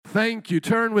Thank you.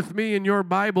 Turn with me in your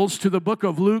Bibles to the book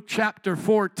of Luke chapter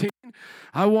 14.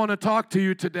 I want to talk to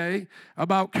you today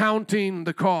about counting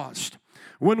the cost.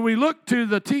 When we look to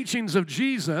the teachings of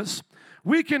Jesus,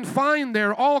 we can find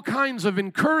there all kinds of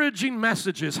encouraging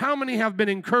messages. How many have been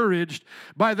encouraged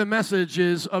by the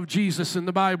messages of Jesus in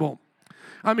the Bible?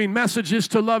 I mean, messages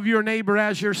to love your neighbor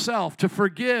as yourself, to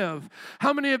forgive.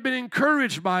 How many have been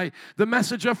encouraged by the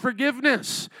message of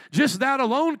forgiveness? Just that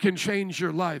alone can change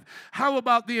your life. How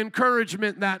about the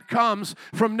encouragement that comes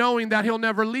from knowing that He'll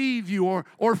never leave you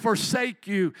or forsake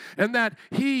you, and that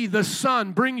He, the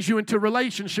Son, brings you into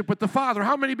relationship with the Father?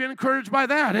 How many have been encouraged by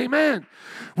that? Amen.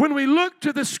 When we look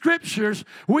to the Scriptures,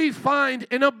 we find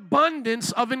an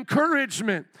abundance of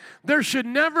encouragement. There should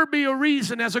never be a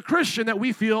reason as a Christian that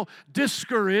we feel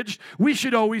discouraged. We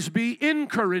should always be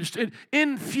encouraged and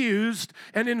infused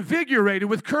and invigorated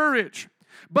with courage.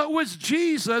 But was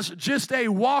Jesus just a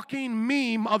walking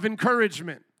meme of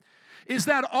encouragement? Is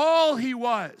that all He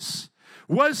was?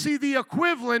 Was He the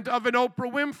equivalent of an Oprah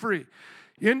Winfrey?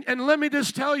 And let me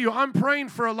just tell you, I'm praying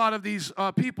for a lot of these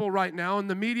people right now in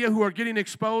the media who are getting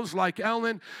exposed, like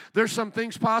Ellen. There's some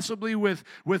things possibly with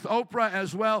Oprah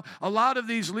as well. A lot of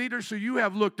these leaders who you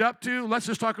have looked up to, let's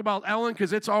just talk about Ellen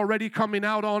because it's already coming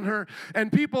out on her.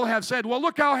 And people have said, well,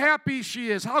 look how happy she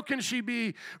is. How can she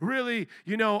be really,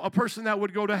 a person that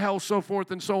would go to hell, so forth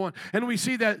and so on. And we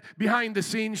see that behind the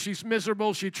scenes, she's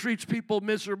miserable. She treats people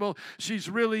miserable.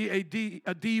 She's really a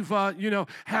diva,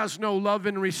 has no love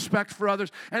and respect for others.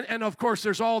 And of course,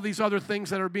 there's all these other things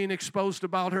that are being exposed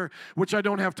about her, which I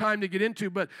don't have time to get into.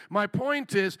 But my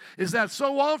point is that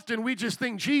so often we just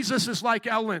think Jesus is like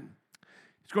Ellen.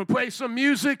 He's going to play some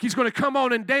music. He's going to come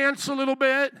on and dance a little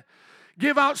bit,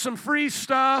 give out some free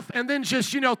stuff, and then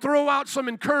just, throw out some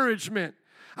encouragement.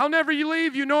 I'll never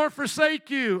leave you nor forsake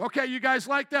you. Okay, you guys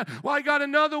like that? Well, I got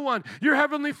another one. Your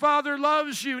heavenly Father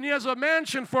loves you, and He has a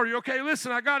mansion for you. Okay,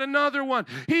 listen, I got another one.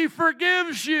 He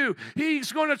forgives you.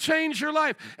 He's going to change your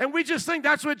life. And we just think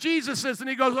that's what Jesus is. And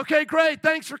He goes, okay, great,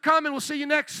 thanks for coming. We'll see you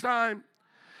next time.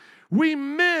 We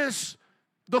miss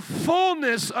the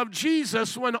fullness of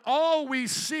Jesus when all we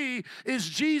see is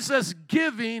Jesus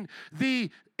giving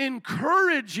the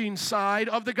encouraging side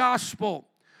of the gospel.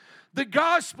 The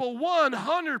gospel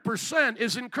 100%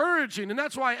 is encouraging, and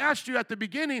that's why I asked you at the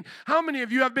beginning, how many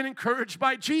of you have been encouraged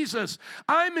by Jesus?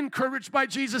 I'm encouraged by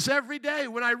Jesus every day.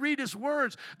 When I read His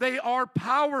words, they are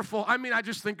powerful. I mean, I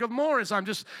just think of Morris. I'm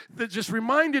just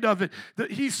reminded of it.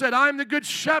 He said, I'm the good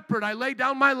shepherd. I lay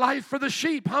down my life for the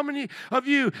sheep. How many of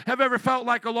you have ever felt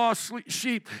like a lost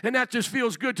sheep, and that just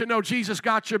feels good to know Jesus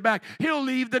got your back? He'll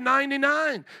leave the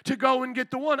 99 to go and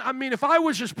get the one. I mean, if I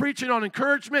was just preaching on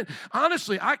encouragement,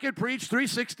 honestly, I could preach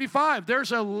 365.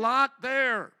 There's a lot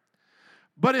there.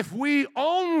 But if we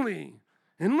only,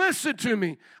 and listen to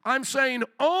me, I'm saying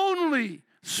only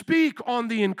speak on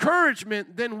the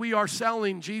encouragement, then we are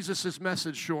selling Jesus'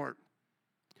 message short.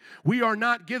 We are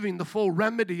not giving the full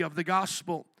remedy of the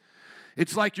gospel.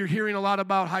 It's like you're hearing a lot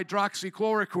about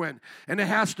hydroxychloroquine, and it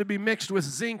has to be mixed with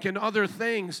zinc and other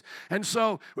things. And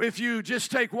so if you just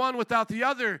take one without the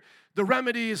other, the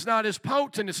remedy is not as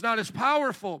potent, it's not as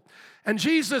powerful. And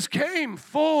Jesus came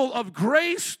full of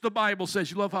grace, the Bible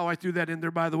says. You love how I threw that in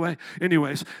there, by the way.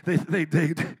 Anyways,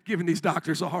 they giving these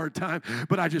doctors a hard time,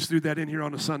 but I just threw that in here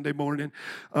on a Sunday morning.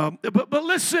 But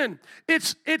listen,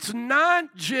 it's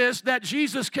not just that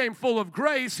Jesus came full of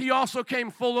grace, He also came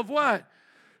full of what?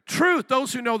 Truth.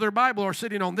 Those who know their Bible are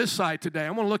sitting on this side today.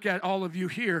 I want to look at all of you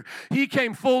here. He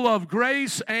came full of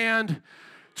grace and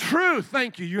truth.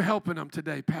 Thank you. You're helping them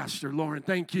today, Pastor Lauren.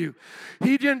 Thank you.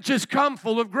 He didn't just come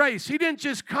full of grace. He didn't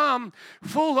just come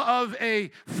full of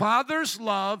a Father's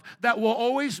love that will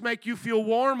always make you feel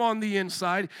warm on the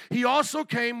inside. He also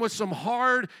came with some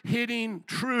hard-hitting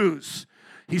truths.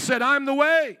 He said, I'm the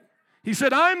way. He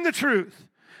said, I'm the truth.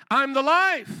 I'm the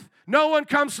life. No one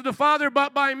comes to the Father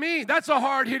but by me. That's a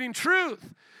hard-hitting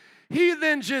truth. He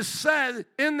then just said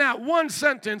in that one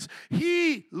sentence,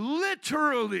 He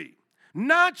literally,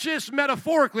 not just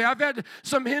metaphorically. I've had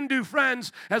some Hindu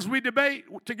friends as we debate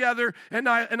together, and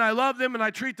I love them, and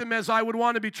I treat them as I would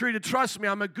want to be treated. Trust me,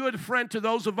 I'm a good friend to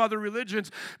those of other religions.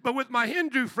 But with my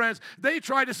Hindu friends, they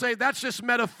try to say that's just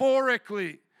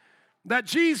metaphorically. That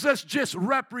Jesus just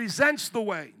represents the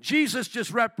way. Jesus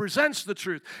just represents the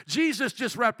truth. Jesus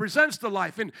just represents the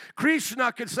life. And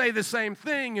Krishna could say the same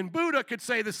thing, and Buddha could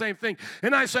say the same thing.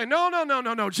 And I say,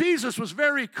 no. Jesus was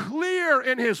very clear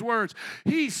in His words.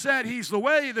 He said He's the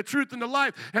way, the truth, and the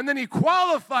life. And then He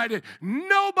qualified it.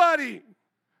 No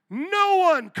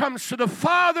one comes to the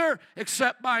Father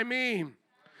except by me.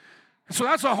 So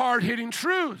that's a hard-hitting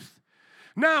truth.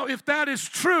 Now, if that is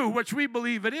true, which we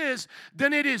believe it is,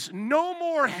 then it is no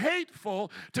more hateful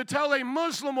to tell a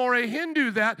Muslim or a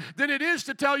Hindu that than it is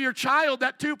to tell your child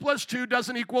that 2 plus 2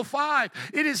 doesn't equal 5.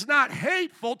 It is not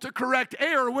hateful to correct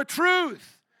error with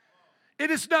truth. It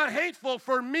is not hateful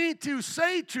for me to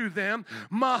say to them,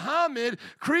 Muhammad,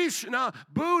 Krishna,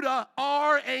 Buddha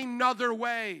are another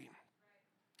way.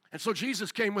 And so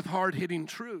Jesus came with hard-hitting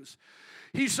truths.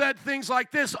 He said things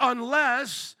like this,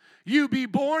 unless you be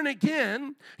born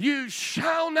again, you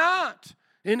shall not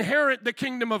inherit the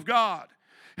kingdom of God.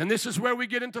 And this is where we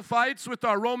get into fights with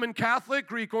our Roman Catholic,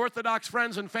 Greek Orthodox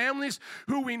friends and families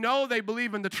who we know they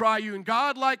believe in the triune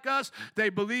God like us. They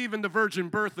believe in the virgin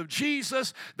birth of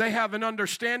Jesus. They have an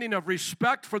understanding of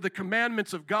respect for the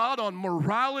commandments of God on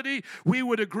morality. We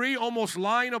would agree almost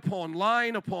line upon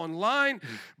line upon line.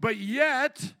 But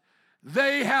yet,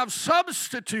 they have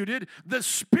substituted the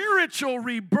spiritual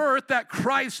rebirth that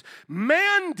Christ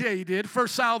mandated for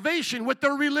salvation with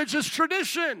their religious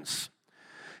traditions.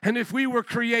 And if we were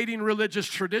creating religious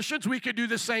traditions, we could do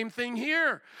the same thing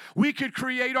here. We could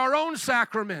create our own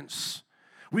sacraments.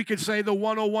 We could say the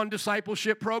 101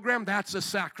 discipleship program, that's a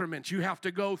sacrament you have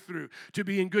to go through to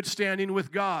be in good standing with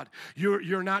God.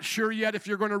 You're not sure yet if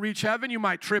you're going to reach heaven. You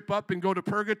might trip up and go to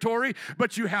purgatory,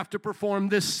 but you have to perform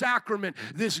this sacrament.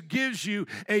 This gives you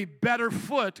a better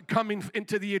foot coming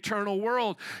into the eternal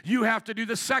world. You have to do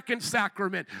the second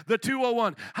sacrament, the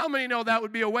 201. How many know that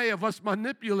would be a way of us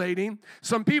manipulating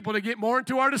some people to get more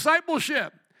into our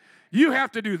discipleship? You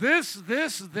have to do this,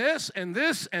 this, this, and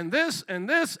this, and this, and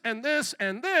this, and this,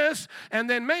 and this, and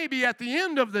then maybe at the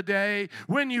end of the day,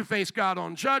 when you face God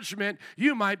on judgment,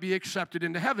 you might be accepted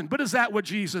into heaven. But is that what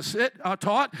Jesus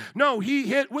taught? No, he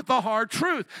hit with the hard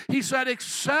truth. He said,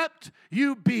 except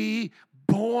you be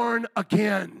born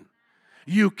again.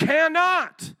 You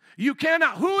cannot. You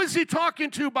cannot. Who is he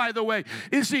talking to, by the way?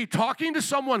 Is he talking to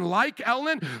someone like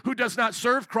Ellen who does not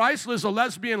serve Christ, lives a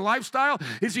lesbian lifestyle?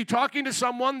 Is he talking to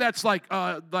someone that's like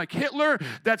Hitler,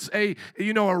 that's a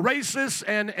racist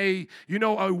and a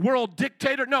world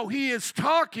dictator? No, he is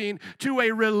talking to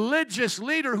a religious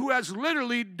leader who has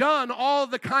literally done all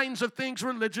the kinds of things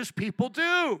religious people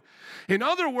do. In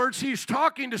other words, he's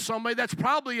talking to somebody that's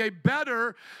probably a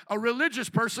religious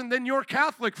person than your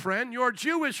Catholic friend, your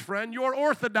Jewish friend, your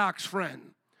Orthodox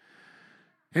friend.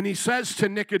 And he says to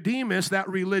Nicodemus, that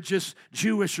religious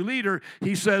Jewish leader,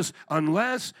 he says,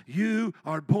 unless you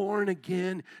are born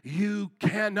again, you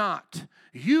cannot.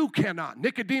 You cannot.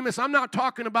 Nicodemus, I'm not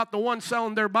talking about the one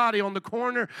selling their body on the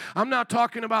corner. I'm not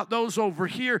talking about those over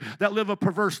here that live a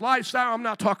perverse lifestyle. I'm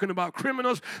not talking about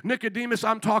criminals. Nicodemus,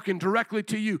 I'm talking directly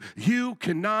to you. You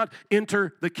cannot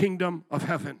enter the kingdom of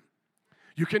heaven.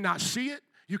 You cannot see it.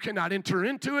 You cannot enter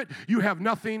into it. You have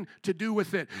nothing to do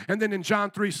with it. And then in John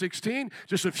 3:16,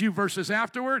 just a few verses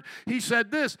afterward, he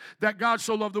said this, that God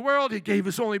so loved the world, he gave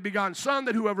his only begotten Son,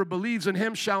 that whoever believes in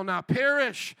him shall not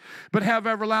perish, but have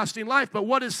everlasting life. But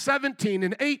what does 17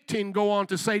 and 18 go on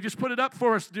to say? Just put it up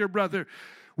for us, dear brother.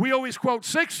 We always quote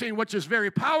 16, which is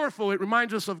very powerful. It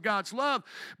reminds us of God's love.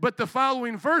 But the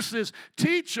following verses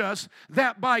teach us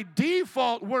that by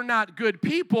default we're not good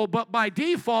people, but by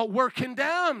default we're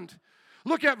condemned.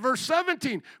 Look at verse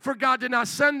 17. For God did not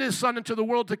send his Son into the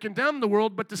world to condemn the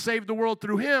world, but to save the world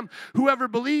through him. Whoever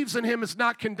believes in him is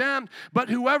not condemned, but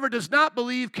whoever does not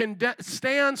believe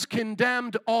stands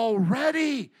condemned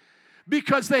already,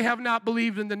 because they have not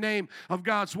believed in the name of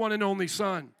God's one and only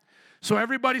Son. So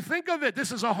everybody think of it.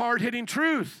 This is a hard-hitting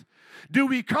truth. Do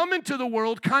we come into the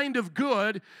world kind of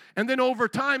good, and then over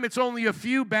time it's only a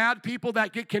few bad people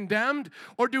that get condemned?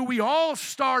 Or do we all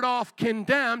start off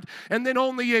condemned, and then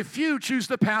only a few choose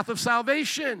the path of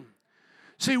salvation?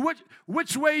 See,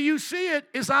 which way you see it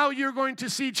is how you're going to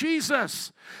see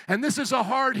Jesus. And this is a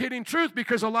hard-hitting truth,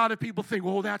 because a lot of people think,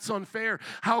 well, that's unfair.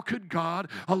 How could God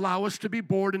allow us to be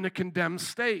born in a condemned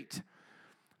state?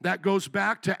 That goes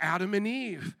back to Adam and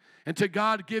Eve, and to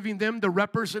God giving them the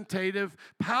representative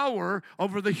power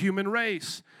over the human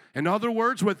race. In other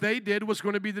words, what they did was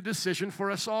going to be the decision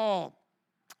for us all.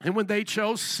 And when they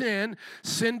chose sin,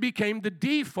 sin became the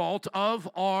default of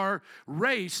our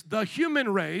race. The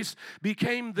human race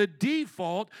became the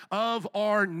default of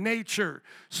our nature.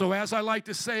 So as I like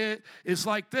to say it, it's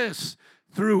like this.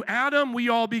 Through Adam, we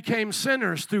all became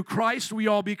sinners. Through Christ, we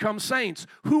all become saints.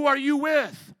 Who are you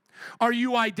with? Are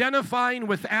you identifying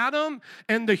with Adam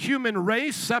and the human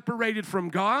race separated from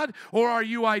God? Or are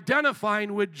you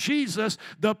identifying with Jesus,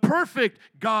 the perfect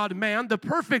God-man, the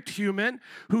perfect human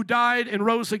who died and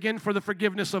rose again for the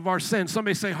forgiveness of our sins?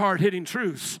 Somebody say hard-hitting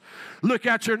truths. Look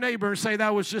at your neighbor and say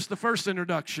that was just the first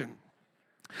introduction.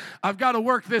 I've got to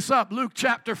work this up. Luke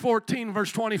chapter 14,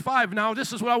 verse 25. Now,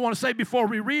 this is what I want to say before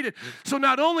we read it. So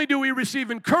not only do we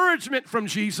receive encouragement from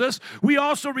Jesus, we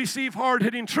also receive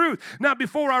hard-hitting truth. Now,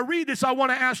 before I read this, I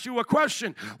want to ask you a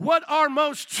question. What are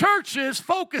most churches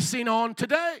focusing on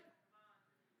today?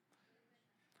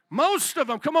 Most of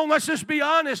them. Come on, let's just be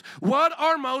honest. What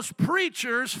are most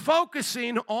preachers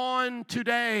focusing on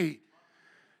today?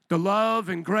 The love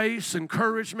and grace,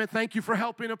 encouragement. Thank you for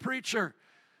helping a preacher.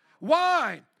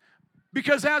 Why?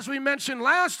 Because as we mentioned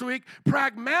last week,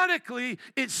 pragmatically,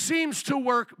 it seems to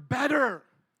work better.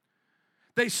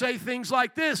 They say things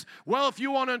like this, well, if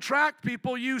you want to attract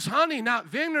people, use honey, not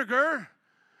vinegar.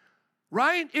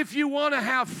 Right? If you want to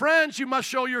have friends, you must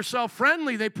show yourself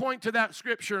friendly. They point to that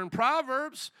scripture in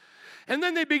Proverbs. And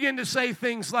then they begin to say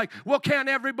things like, well, can't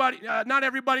everybody, not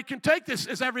everybody can take this.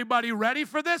 Is everybody ready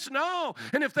for this? No.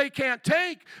 And if they can't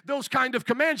take those kind of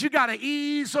commands, you got to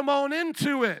ease them on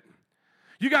into it.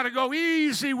 You got to go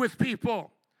easy with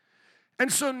people.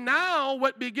 And so now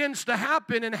what begins to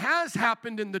happen and has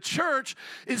happened in the church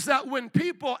is that when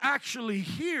people actually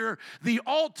hear the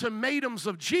ultimatums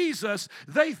of Jesus,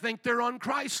 they think they're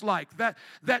un-Christ-like.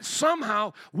 That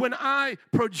somehow when I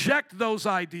project those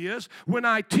ideas, when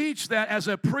I teach that as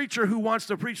a preacher who wants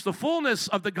to preach the fullness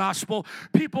of the gospel,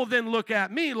 people then look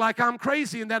at me like I'm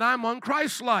crazy and that I'm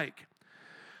un-Christ-like.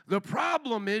 The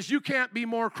problem is you can't be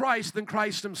more Christ than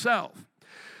Christ himself.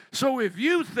 So if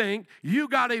you think you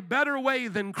got a better way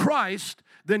than Christ,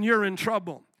 then you're in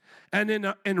trouble. And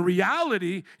in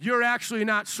reality, you're actually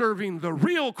not serving the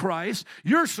real Christ.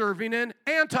 You're serving an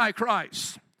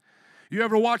antichrist. You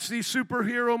ever watch these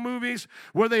superhero movies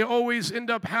where they always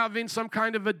end up having some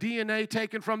kind of a DNA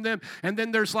taken from them, and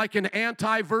then there's like an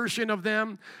anti-version of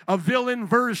them, a villain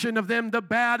version of them, the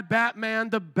bad Batman,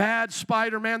 the bad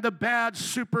Spider-Man, the bad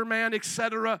Superman,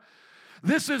 etc.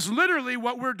 This is literally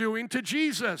what we're doing to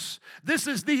Jesus. This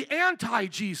is the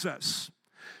anti-Jesus.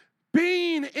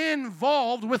 Being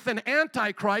involved with an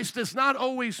antichrist does not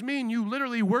always mean you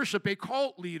literally worship a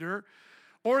cult leader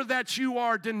or that you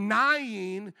are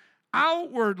denying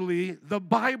outwardly the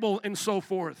Bible and so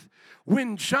forth.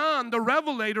 When John the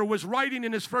Revelator was writing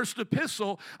in his first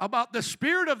epistle about the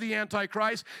spirit of the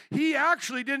Antichrist, he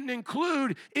actually didn't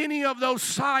include any of those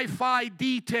sci-fi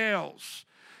details.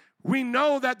 We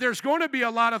know that there's going to be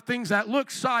a lot of things that look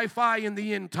sci-fi in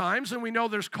the end times, and we know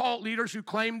there's cult leaders who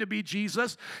claim to be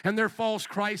Jesus and they're false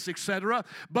Christs, etc.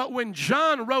 But when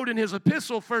John wrote in his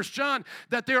epistle, 1 John,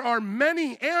 that there are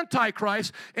many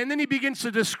antichrists, and then he begins to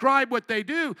describe what they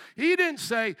do, he didn't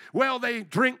say, well, they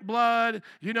drink blood,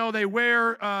 they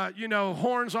wear,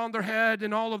 horns on their head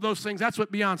and all of those things. That's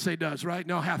what Beyonce does, right?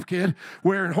 No half kid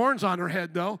wearing horns on her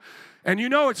head, though. And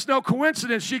it's no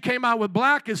coincidence she came out with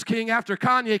Black as King after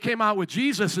Kanye came out with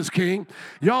Jesus as King.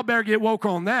 Y'all better get woke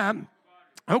on that.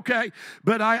 Okay,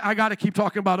 but I got to keep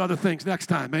talking about other things next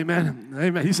time. Amen.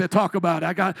 Amen. He said talk about it.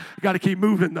 I got to keep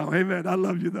moving, though. Amen. I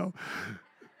love you, though.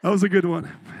 That was a good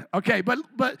one. Okay, but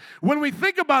when we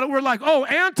think about it, we're like, oh,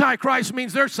 Antichrist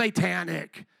means they're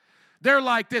satanic. They're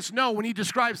like this. No, when he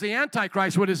describes the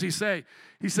Antichrist, what does he say?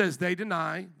 He says they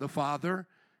deny the Father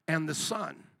and the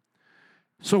Son.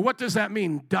 So what does that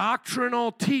mean?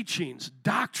 Doctrinal teachings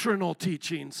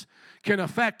can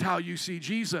affect how you see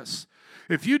Jesus.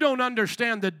 If you don't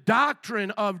understand the doctrine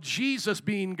of Jesus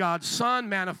being God's Son,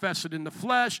 manifested in the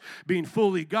flesh, being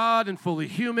fully God and fully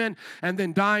human, and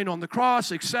then dying on the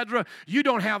cross, etc., you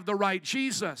don't have the right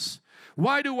Jesus.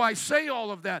 Why do I say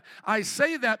all of that? I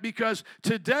say that because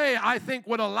today I think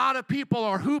what a lot of people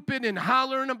are hooping and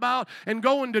hollering about and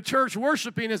going to church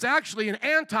worshiping is actually an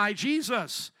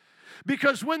anti-Jesus.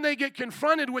 Because when they get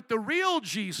confronted with the real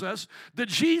Jesus, the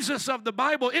Jesus of the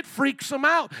Bible, it freaks them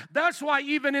out. That's why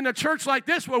even in a church like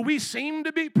this where we seem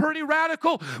to be pretty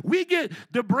radical, we get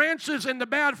the branches and the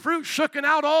bad fruit shooken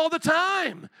out all the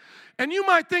time. And you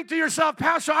might think to yourself,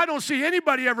 Pastor, I don't see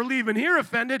anybody ever leaving here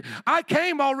offended. I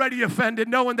came already offended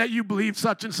knowing that you believe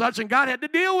such and such, and God had to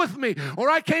deal with me. Or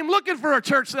I came looking for a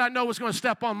church that I know was going to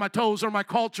step on my toes or my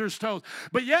culture's toes.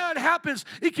 But yeah, it happens.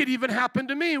 It could even happen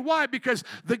to me. Why? Because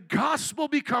the gospel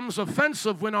becomes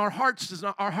offensive when our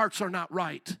hearts are not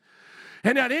right.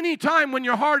 And at any time when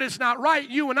your heart is not right,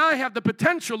 you and I have the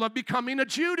potential of becoming a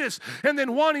Judas and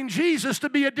then wanting Jesus to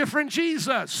be a different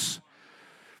Jesus.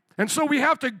 And so we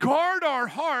have to guard our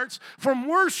hearts from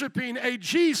worshiping a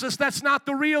Jesus that's not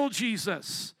the real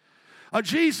Jesus. A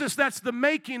Jesus that's the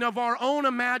making of our own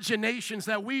imaginations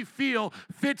that we feel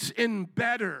fits in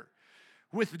better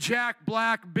with Jack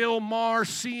Black, Bill Maher,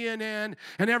 CNN,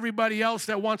 and everybody else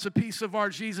that wants a piece of our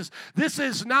Jesus. This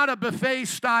is not a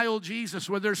buffet-style Jesus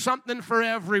where there's something for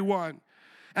everyone.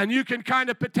 And you can kind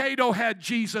of potato head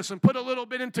Jesus and put a little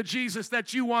bit into Jesus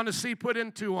that you want to see put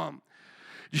into him.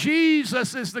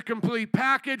 Jesus is the complete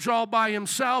package all by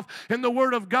himself, and the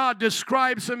Word of God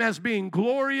describes him as being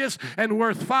glorious and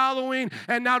worth following,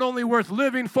 and not only worth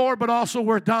living for, but also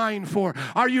worth dying for.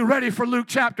 Are you ready for Luke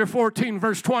chapter 14,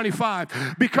 verse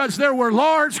 25? Because there were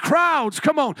large crowds,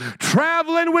 come on,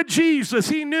 traveling with Jesus.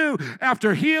 He knew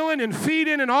after healing and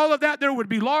feeding and all of that, there would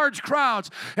be large crowds.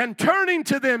 And turning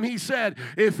to them, he said,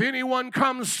 if anyone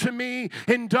comes to me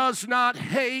and does not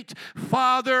hate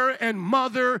father and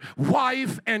mother,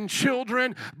 wife and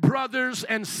children, brothers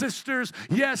and sisters,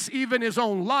 yes, even his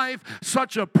own life,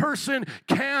 such a person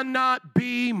cannot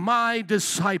be my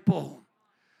disciple.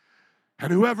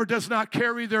 And whoever does not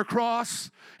carry their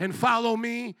cross and follow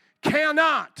me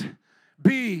cannot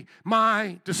be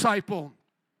my disciple.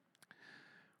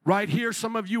 Right here,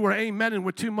 some of you are amening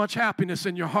with too much happiness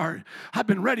in your heart. I've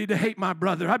been ready to hate my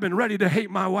brother. I've been ready to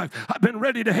hate my wife. I've been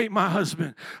ready to hate my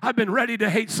husband. I've been ready to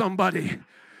hate somebody.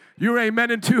 You're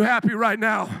amening too happy right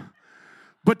now.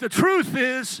 But the truth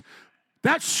is,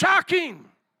 that's shocking.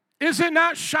 Is it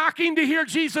not shocking to hear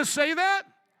Jesus say that?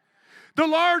 The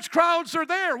large crowds are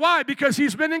there. Why? Because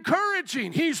he's been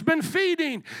encouraging. He's been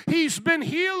feeding. He's been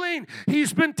healing.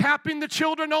 He's been tapping the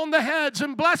children on the heads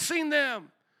and blessing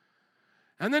them.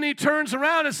 And then he turns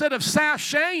around, instead of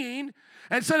sashaying,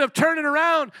 instead of turning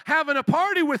around, having a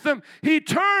party with them, he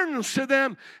turns to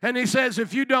them and he says,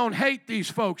 if you don't hate these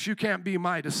folks, you can't be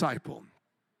my disciple.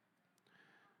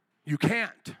 You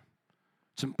can't.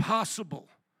 It's impossible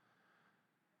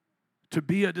to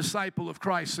be a disciple of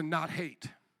Christ and not hate.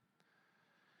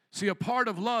 See, a part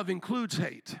of love includes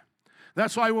hate.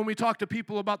 That's why when we talk to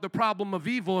people about the problem of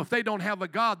evil, if they don't have a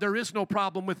God, there is no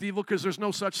problem with evil because there's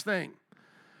no such thing.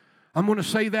 I'm going to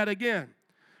say that again.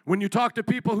 When you talk to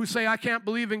people who say, I can't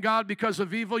believe in God because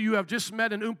of evil, you have just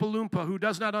met an Oompa Loompa who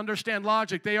does not understand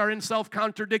logic. They are in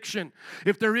self-contradiction.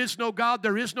 If there is no God,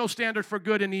 there is no standard for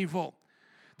good and evil.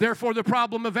 Therefore, the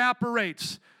problem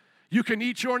evaporates. You can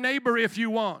eat your neighbor if you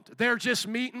want. They're just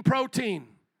meat and protein.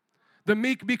 The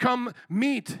meek become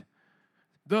meat.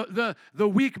 The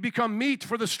weak become meat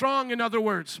for the strong, in other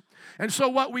words. And so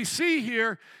what we see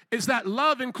here is that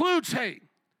love includes hate.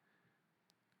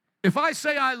 If I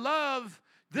say I love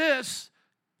this,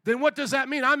 then what does that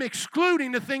mean? I'm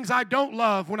excluding the things I don't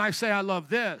love when I say I love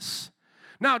this.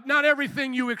 Now, not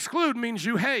everything you exclude means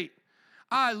you hate.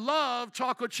 I love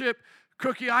chocolate chip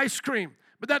cookie ice cream,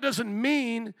 but that doesn't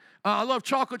mean I love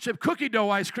chocolate chip cookie dough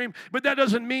ice cream, but that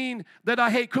doesn't mean that I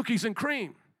hate cookies and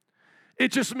cream.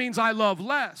 It just means I love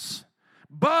less.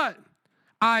 But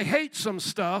I hate some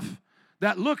stuff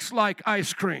that looks like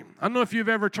ice cream. I don't know if you've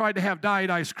ever tried to have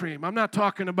diet ice cream. I'm not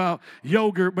talking about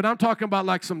yogurt, but I'm talking about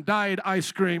like some diet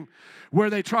ice cream where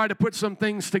they try to put some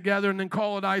things together and then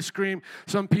call it ice cream.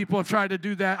 Some people have tried to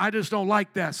do that. I just don't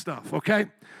like that stuff, okay?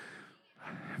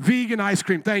 Vegan ice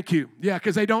cream, thank you. Yeah,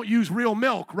 because they don't use real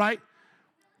milk, right?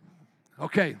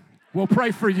 Okay, we'll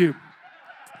pray for you.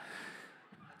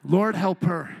 Lord, help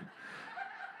her.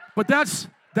 But that's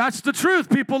the truth.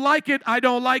 People like it. I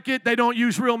don't like it. They don't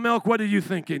use real milk. What are you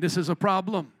thinking? This is a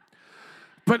problem.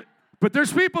 But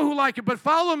there's people who like it. But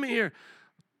follow me here.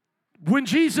 When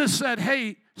Jesus said,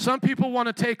 hey, some people want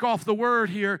to take off the word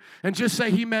here and just say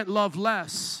he meant love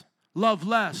less. Love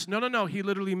less. No. He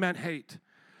literally meant hate.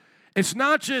 It's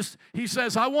not just, he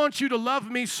says, I want you to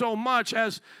love me so much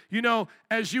as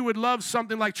you would love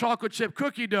something like chocolate chip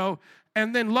cookie dough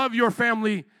and then love your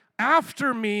family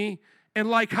after me and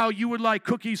like how you would like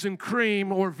cookies and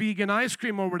cream or vegan ice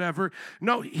cream or whatever.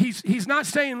 No, he's not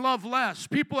saying love less.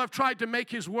 People have tried to make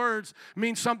his words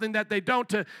mean something that they don't,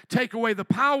 to take away the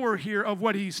power here of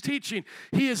what he's teaching.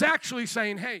 He is actually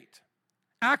saying hate,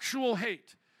 actual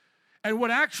hate. And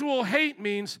what actual hate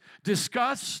means,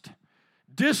 disgust,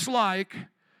 dislike,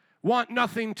 want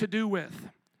nothing to do with.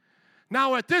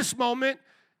 Now at this moment,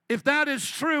 if that is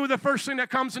true, the first thing that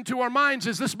comes into our minds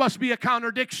is this must be a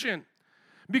contradiction.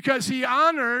 Because he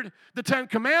honored the 10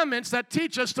 commandments that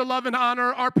teach us to love and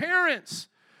honor our parents.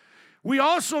 We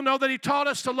also know that he taught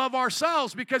us to love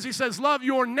ourselves because he says, love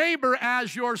your neighbor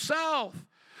as yourself.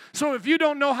 So if you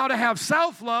don't know how to have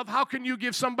self-love, how can you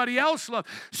give somebody else love?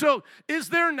 So is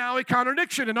there now a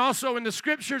contradiction? And also in the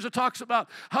scriptures, it talks about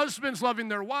husbands loving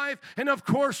their wife, and of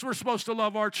course we're supposed to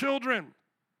love our children.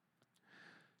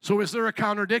 So is there a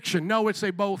contradiction? No, it's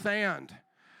a both and.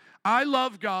 I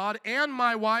love God and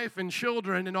my wife and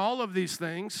children and all of these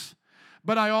things,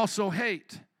 but I also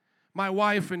hate my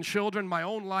wife and children, my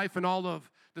own life, and all of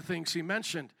the things he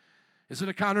mentioned. Is it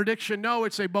a contradiction? No,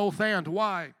 it's a both and.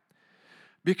 Why?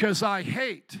 Because I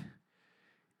hate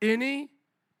any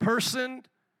person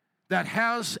that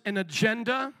has an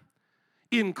agenda,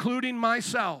 including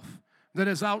myself, that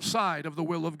is outside of the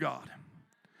will of God.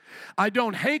 I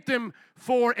don't hate them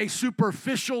for a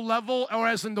superficial level, or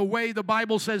as in the way the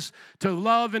Bible says to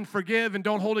love and forgive and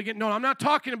don't hold against. No, I'm not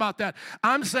talking about that.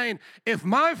 I'm saying if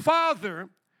my father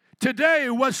today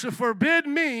was to forbid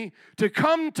me to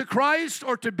come to Christ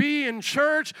or to be in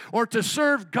church or to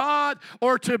serve God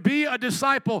or to be a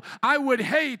disciple, I would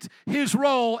hate his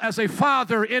role as a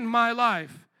father in my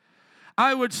life.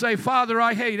 I would say, Father,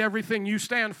 I hate everything you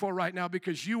stand for right now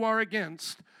because you are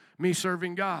against me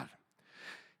serving God.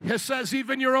 It says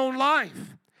even your own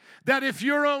life, that if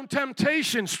your own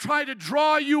temptations try to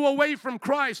draw you away from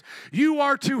Christ, you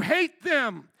are to hate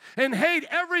them and hate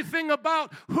everything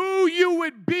about who you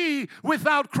would be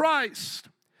without Christ.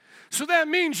 So that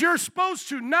means you're supposed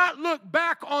to not look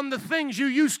back on the things you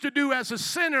used to do as a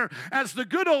sinner, as the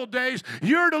good old days.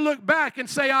 You're to look back and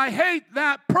say, I hate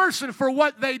that person for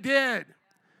what they did.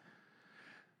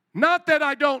 Not that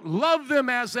I don't love them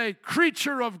as a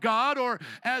creature of God or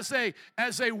as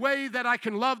a way that I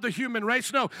can love the human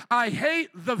race. No, I hate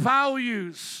the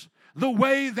values, the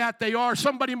way that they are.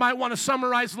 Somebody might want to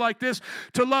summarize like this: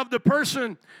 to love the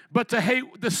person, but to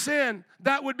hate the sin.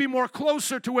 That would be more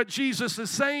closer to what Jesus is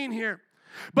saying here.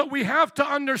 But we have to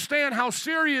understand how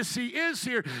serious he is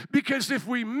here, because if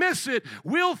we miss it,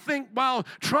 we'll think while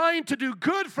trying to do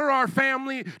good for our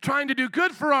family, trying to do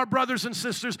good for our brothers and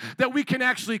sisters, that we can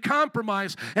actually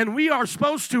compromise. And we are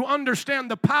supposed to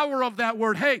understand the power of that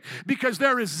word hate, because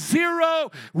there is zero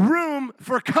room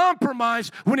for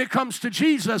compromise when it comes to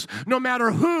Jesus, no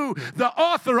matter who the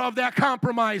author of that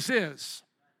compromise is.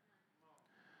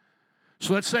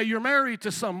 So let's say you're married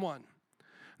to someone.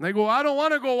 They go, I don't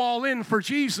want to go all in for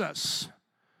Jesus.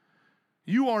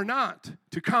 You are not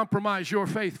to compromise your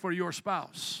faith for your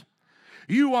spouse.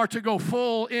 You are to go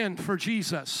full in for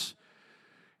Jesus.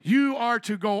 You are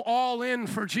to go all in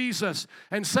for Jesus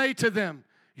and say to them,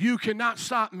 you cannot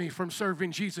stop me from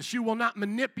serving Jesus. You will not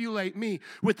manipulate me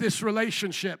with this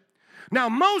relationship. Now,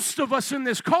 most of us in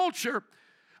this culture,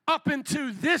 up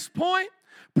until this point,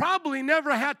 probably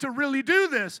never had to really do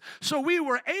this. So we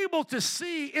were able to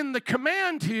see in the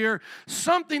command here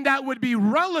something that would be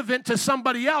relevant to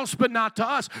somebody else but not to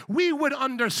us. We would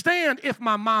understand if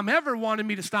my mom ever wanted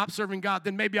me to stop serving God,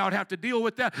 then maybe I would have to deal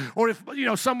with that, or if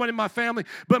someone in my family.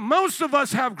 But most of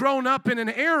us have grown up in an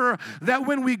era that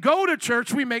when we go to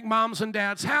church, we make moms and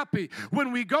dads happy.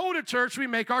 When we go to church, we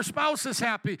make our spouses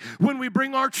happy. When we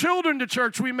bring our children to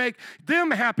church, we make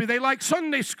them happy. They like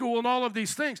Sunday school and all of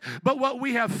these things. But what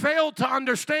we have failed to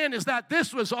understand is that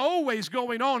this was always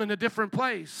going on in a different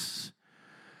place.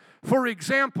 For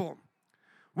example,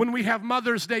 when we have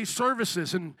Mother's Day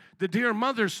services and the dear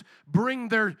mothers bring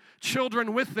their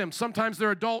children with them, sometimes they're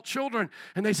adult children,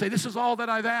 and they say, this is all that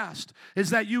I've asked,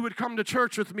 is that you would come to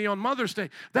church with me on Mother's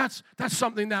Day. That's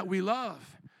something that we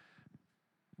love.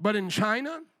 But in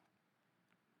China,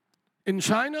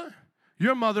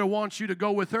 your mother wants you to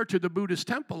go with her to the Buddhist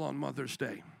temple on Mother's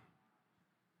Day.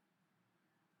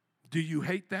 Do you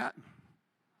hate that?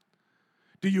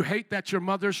 Do you hate that your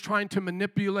mother's trying to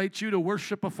manipulate you to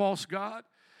worship a false god?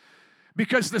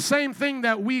 Because the same thing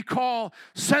that we call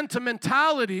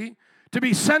sentimentality, to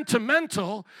be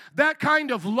sentimental, that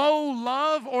kind of low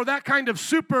love or that kind of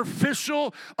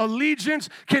superficial allegiance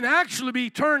can actually be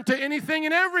turned to anything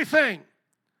and everything.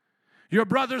 Your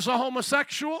brother's a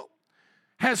homosexual,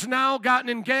 has now gotten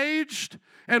engaged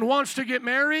and wants to get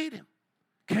married.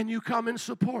 Can you come and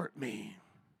support me?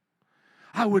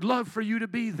 I would love for you to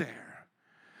be there.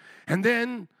 And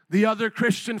then the other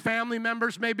Christian family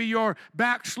members, maybe your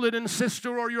backslidden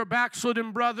sister or your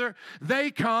backslidden brother, they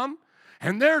come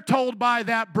and they're told by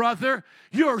that brother,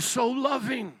 you're so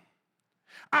loving.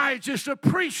 I just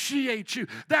appreciate you.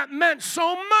 That meant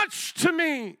so much to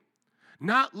me.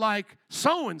 Not like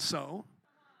so-and-so.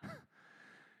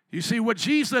 You see, what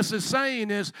Jesus is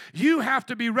saying is you have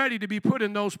to be ready to be put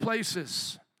in those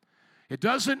places. It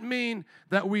doesn't mean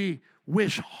that we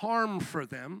wish harm for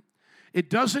them. It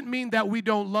doesn't mean that we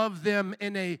don't love them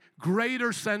in a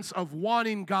greater sense of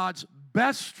wanting God's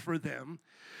best for them.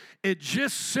 It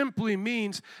just simply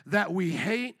means that we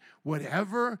hate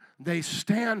whatever they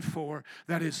stand for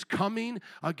that is coming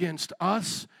against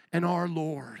us and our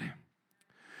Lord.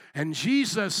 And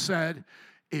Jesus said,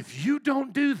 if you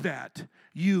don't do that,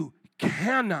 you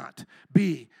cannot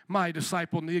be my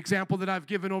disciple. And the example that I've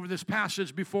given over this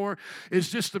passage before is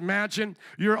just imagine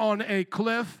you're on a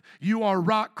cliff, you are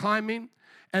rock climbing,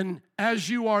 and as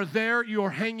you are there, you're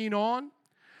hanging on,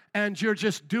 and you're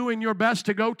just doing your best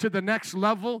to go to the next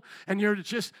level, and you're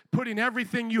just putting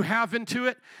everything you have into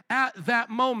it. At that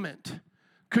moment,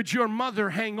 could your mother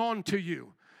hang on to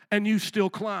you and you still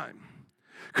climb?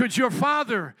 Could your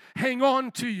father hang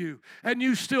on to you and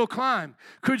you still climb?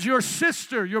 Could your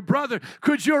sister, your brother,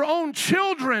 could your own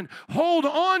children hold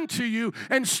on to you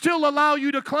and still allow you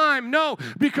to climb? No,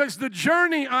 because the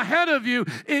journey ahead of you,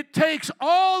 it takes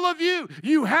all of you.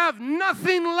 You have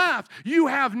nothing left. You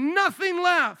have nothing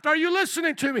left. Are you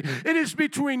listening to me? It is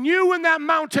between you and that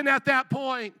mountain at that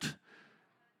point.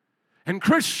 And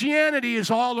Christianity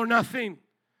is all or nothing.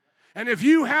 And if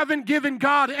you haven't given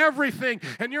God everything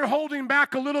and you're holding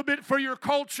back a little bit for your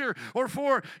culture or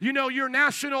for, your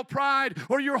national pride,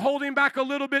 or you're holding back a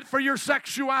little bit for your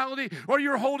sexuality, or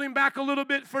you're holding back a little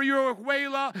bit for your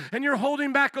wayla, and you're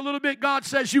holding back a little bit, God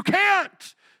says you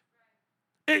can't.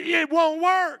 It won't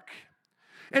work.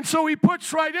 And so he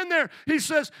puts right in there, he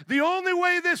says, the only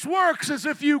way this works is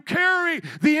if you carry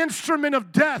the instrument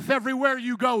of death everywhere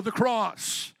you go, the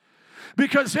cross.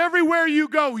 Because everywhere you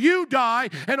go, you die,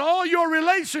 and all your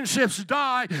relationships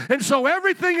die, and so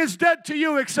everything is dead to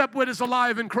you except what is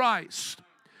alive in Christ.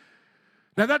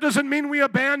 Now, that doesn't mean we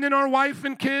abandon our wife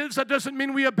and kids. That doesn't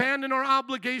mean we abandon our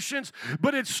obligations,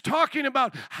 but it's talking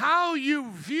about how you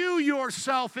view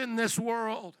yourself in this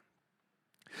world.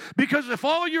 Because if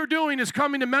all you're doing is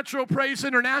coming to Metro Praise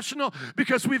International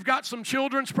because we've got some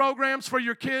children's programs for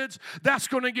your kids, that's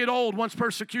going to get old once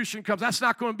persecution comes. That's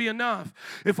not going to be enough.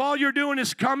 If all you're doing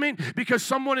is coming because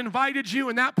someone invited you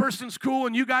and that person's cool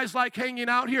and you guys like hanging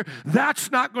out here,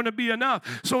 that's not going to be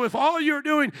enough. So if all you're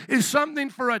doing is something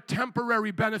for a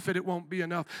temporary benefit, it won't be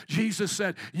enough. Jesus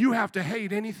said, you have to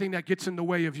hate anything that gets in the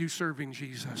way of you serving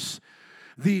Jesus.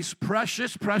 These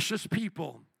precious, precious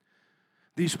people,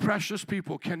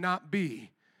 cannot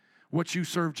be what you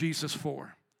serve Jesus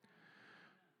for.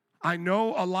 I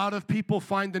know a lot of people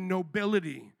find the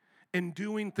nobility in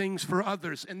doing things for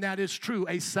others, and that is true,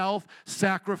 a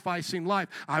self-sacrificing life.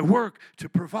 I work to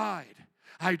provide.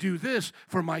 I do this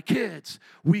for my kids.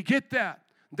 We get that.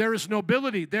 There is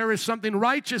nobility. There is something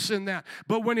righteous in that.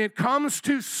 But when it comes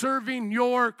to serving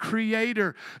your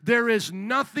Creator, there is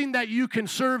nothing that you can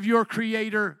serve your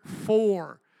Creator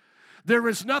for. There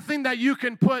is nothing that you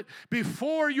can put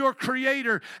before your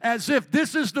Creator as if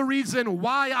this is the reason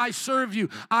why I serve you.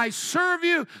 I serve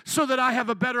you so that I have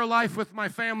a better life with my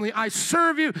family. I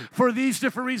serve you for these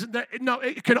different reasons. No,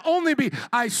 it can only be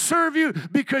I serve you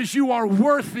because you are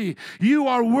worthy. You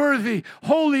are worthy.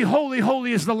 Holy, holy,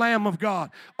 holy is the Lamb of God.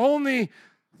 Only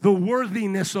the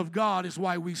worthiness of God is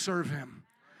why we serve Him.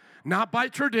 Not by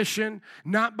tradition,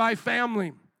 not by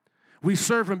family. We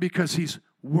serve Him because He's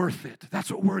worth it. That's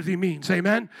what worthy means.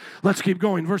 Amen? Let's keep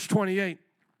going. Verse 28.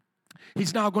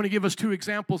 He's now going to give us two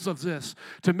examples of this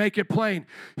to make it plain.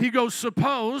 He goes,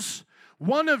 suppose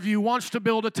one of you wants to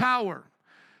build a tower.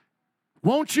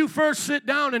 Won't you first sit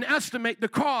down and estimate the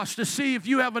cost to see if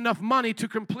you have enough money to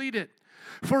complete it?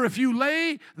 For if you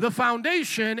lay the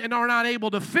foundation and are not able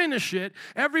to finish it,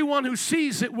 everyone who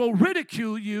sees it will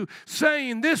ridicule you,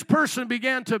 saying, this person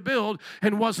began to build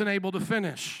and wasn't able to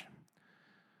finish.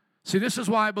 See, this is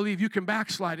why I believe you can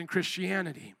backslide in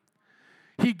Christianity.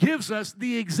 He gives us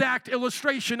the exact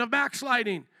illustration of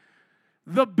backsliding.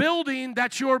 The building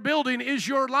that you're building is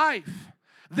your life.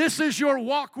 This is your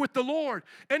walk with the Lord.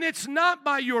 And it's not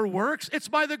by your works. It's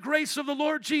by the grace of the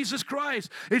Lord Jesus Christ.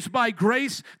 It's by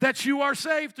grace that you are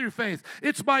saved through faith.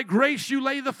 It's by grace you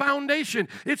lay the foundation.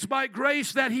 It's by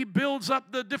grace that He builds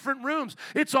up the different rooms.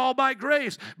 It's all by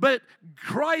grace. But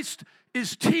Christ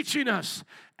is teaching us,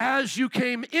 as you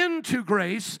came into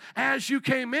grace, as you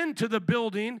came into the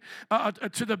building,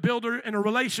 to the builder in a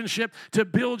relationship to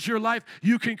build your life,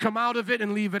 you can come out of it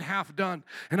and leave it half done.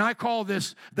 And I call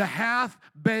this the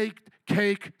half-baked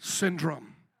cake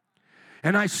syndrome.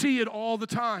 And I see it all the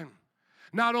time.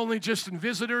 Not only just in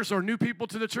visitors or new people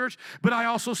to the church, but I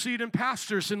also see it in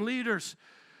pastors and leaders,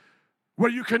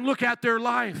 where you can look at their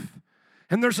life.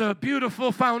 And there's a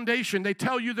beautiful foundation. They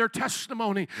tell you their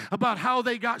testimony about how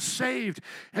they got saved.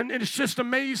 And it's just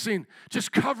amazing,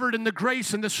 just covered in the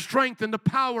grace and the strength and the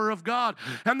power of God.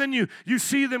 And then you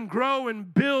see them grow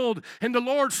and build, and the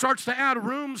Lord starts to add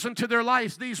rooms into their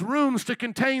lives, these rooms to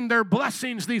contain their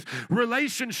blessings, these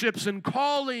relationships and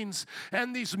callings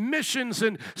and these missions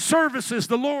and services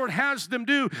the Lord has them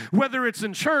do, whether it's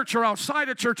in church or outside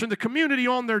of church, in the community,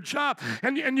 on their job.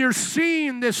 And you're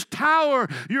seeing this tower,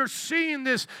 you're seeing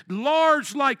this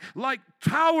large like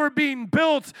tower being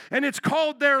built, and it's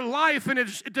called their life, and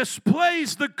it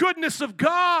displays the goodness of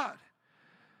God.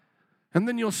 And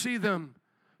then you'll see them,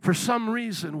 for some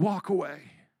reason, walk away.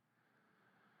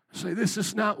 Say, this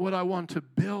is not what I want to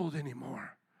build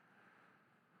anymore.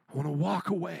 I want to walk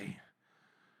away.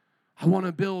 I want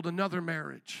to build another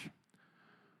marriage.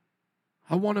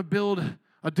 I want to build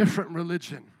a different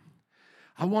religion.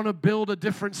 I want to build a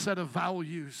different set of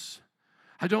values.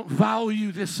 I don't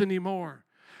value this anymore.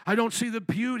 I don't see the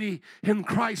beauty in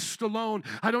Christ alone.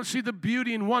 I don't see the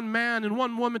beauty in one man and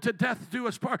one woman to death do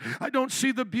us part. I don't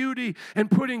see the beauty in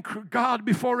putting God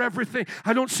before everything.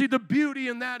 I don't see the beauty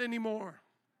in that anymore.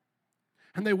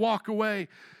 And they walk away.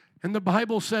 And the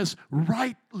Bible says,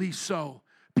 rightly so,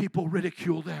 people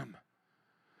ridicule them.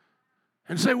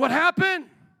 And say, what happened?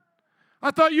 I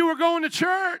thought you were going to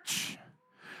church.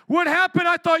 What happened?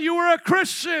 I thought you were a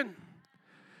Christian.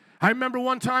 I remember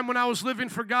one time when I was living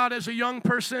for God as a young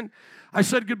person, I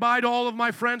said goodbye to all of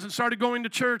my friends and started going to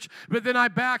church, but then I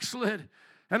backslid.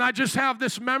 And I just have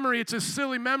this memory. It's a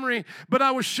silly memory, but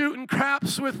I was shooting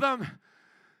craps with them.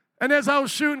 And as I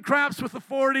was shooting craps with the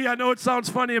 40, I know it sounds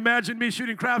funny, imagine me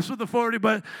shooting craps with the 40,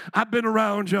 but I've been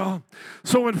around, y'all.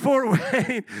 So in Fort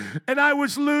Wayne, and I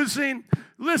was losing.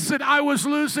 Listen, I was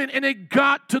losing, and it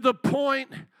got to the point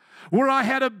where I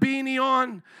had a beanie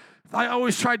on. I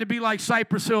always tried to be like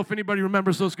Cypress Hill, if anybody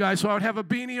remembers those guys, so I would have a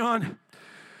beanie on.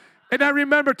 And I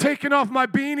remember taking off my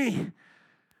beanie,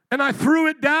 and I threw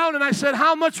it down, and I said,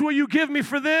 how much will you give me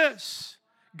for this?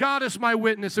 God is my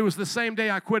witness. It was the same day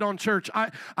I quit on church.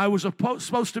 I was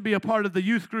supposed to be a part of the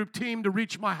youth group team to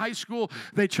reach my high school.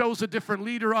 They chose a different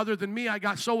leader other than me. I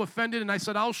got so offended, and I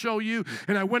said, I'll show you.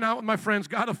 And I went out with my friends,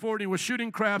 got a 40, was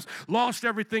shooting craps, lost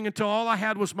everything until all I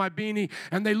had was my beanie.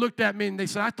 And they looked at me, and they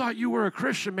said, I thought you were a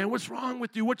Christian, man. What's wrong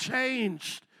with you? What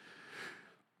changed?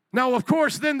 Now, of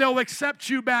course, then they'll accept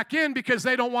you back in because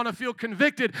they don't want to feel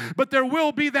convicted. But there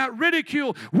will be that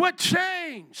ridicule. What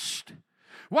changed?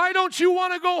 Why don't you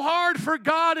want to go hard for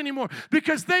God anymore?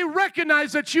 Because they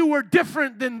recognize that you were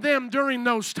different than them during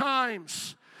those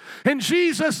times. And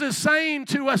Jesus is saying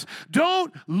to us,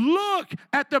 don't look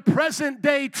at the present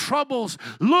day troubles.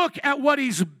 Look at what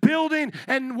He's building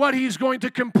and what He's going to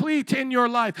complete in your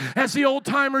life. As the old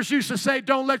timers used to say,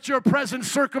 don't let your present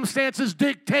circumstances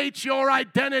dictate your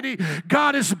identity.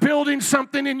 God is building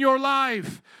something in your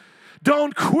life.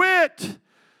 Don't quit.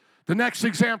 The next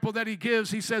example that He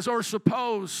gives, He says, or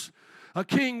suppose a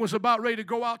king was about ready to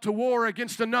go out to war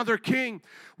against another king.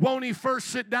 Won't he first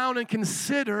sit down and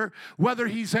consider whether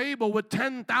he's able with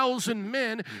 10,000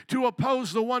 men to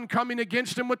oppose the one coming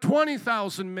against him with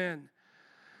 20,000 men?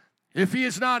 If he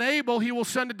is not able, he will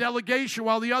send a delegation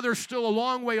while the other is still a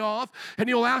long way off, and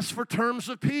he'll ask for terms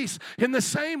of peace. In the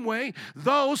same way,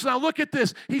 now look at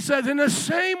this. He says, in the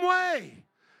same way,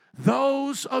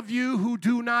 those of you who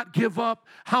do not give up,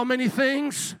 how many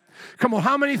things? Come on,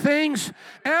 how many things?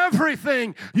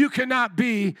 Everything. You cannot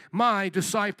be my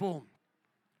disciple.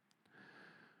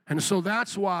 And so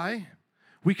that's why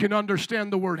we can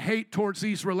understand the word hate towards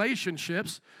these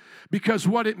relationships, because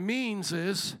what it means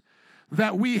is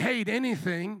that we hate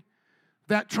anything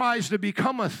that tries to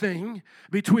become a thing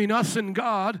between us and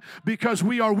God because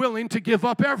we are willing to give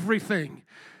up everything.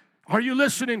 Are you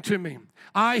listening to me?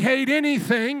 I hate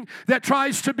anything that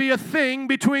tries to be a thing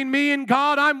between me and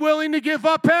God. I'm willing to give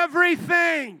up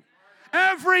everything.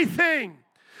 Everything.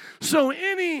 So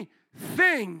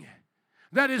anything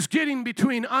that is getting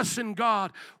between us and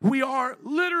God, we are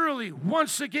literally,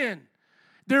 once again,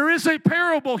 there is a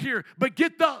parable here, but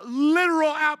get the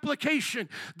literal application.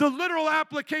 The literal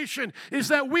application is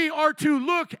that we are to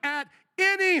look at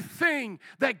anything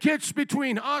that gets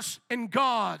between us and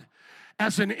God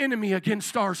as an enemy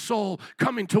against our soul,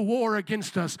 coming to war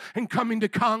against us and coming to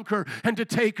conquer and to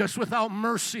take us without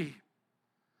mercy.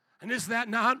 And is that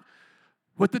not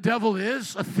what the devil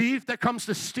is? A thief that comes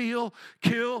to steal,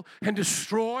 kill, and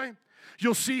destroy?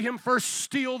 You'll see him first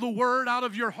steal the word out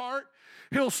of your heart.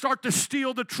 He'll start to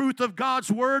steal the truth of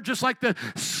God's word, just like the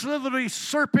slithery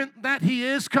serpent that he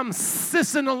is, comes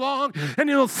sissing along, and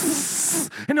he'll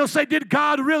say, did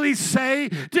God really say?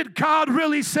 Did God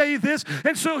really say this?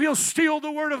 And so he'll steal the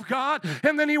word of God,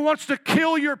 and then he wants to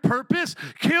kill your purpose,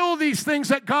 kill these things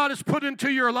that God has put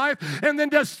into your life. And then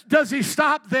does he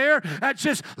stop there at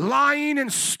just lying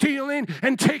and stealing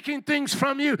and taking things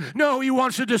from you? No, he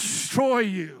wants to destroy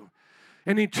you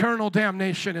in eternal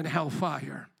damnation and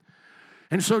hellfire.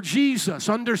 And so Jesus,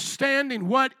 understanding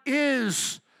what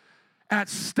is at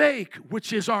stake,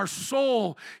 which is our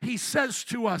soul, he says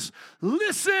to us,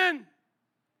 listen,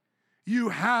 you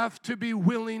have to be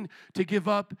willing to give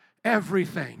up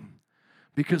everything,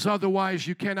 because otherwise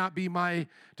you cannot be my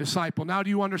disciple. Now, do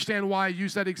you understand why I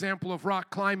use that example of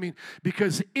rock climbing?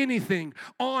 Because anything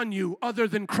on you other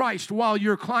than Christ while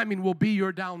you're climbing will be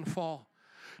your downfall.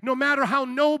 No matter how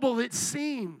noble it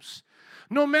seems,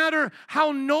 no matter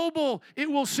how noble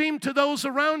it will seem to those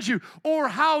around you, or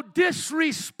how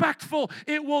disrespectful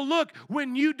it will look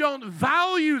when you don't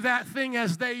value that thing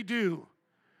as they do.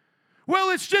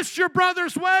 Well, it's just your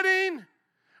brother's wedding.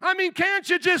 I mean, can't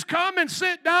you just come and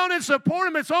sit down and support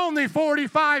him? It's only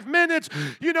 45 minutes.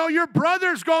 You know, your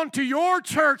brother's gone to your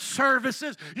church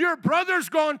services. Your brother's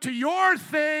gone to your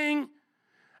thing.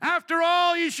 After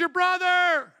all, he's your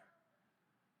brother.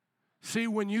 See,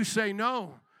 when you say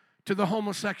no to the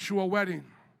homosexual wedding,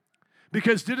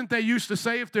 because didn't they used to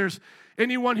say, if there's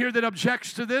anyone here that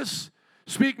objects to this,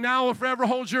 speak now or forever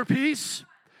hold your peace?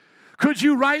 Could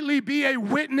you rightly be a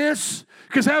witness?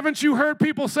 Because haven't you heard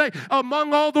people say,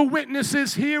 among all the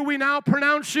witnesses here, we now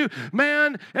pronounce you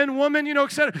man and woman,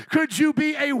 etc. Could you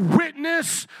be a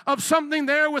witness of something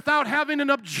there without having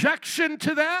an objection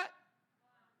to that?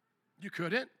 You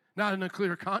couldn't, not in a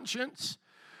clear conscience.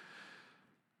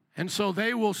 And so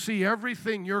they will see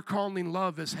everything you're calling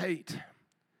love as hate.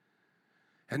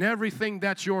 And everything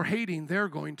that you're hating, they're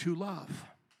going to love.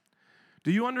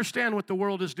 Do you understand what the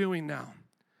world is doing now?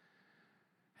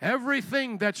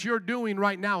 Everything that you're doing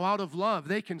right now out of love,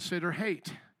 they consider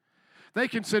hate. They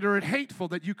consider it hateful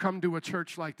that you come to a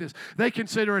church like this. They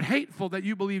consider it hateful that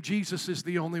you believe Jesus is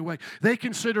the only way. They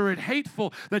consider it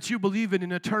hateful that you believe in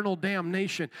an eternal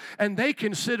damnation. And they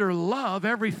consider love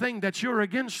everything that you're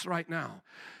against right now.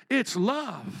 It's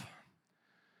love.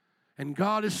 And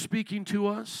God is speaking to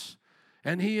us,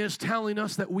 and He is telling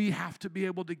us that we have to be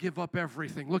able to give up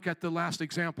everything. Look at the last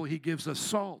example He gives us,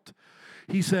 salt.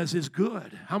 He says is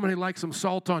good. How many like some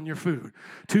salt on your food?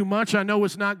 Too much? I know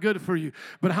it's not good for you.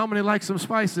 But how many like some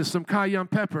spices, some cayenne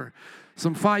pepper,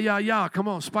 some fa-ya-ya? Come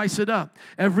on, spice it up.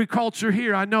 Every culture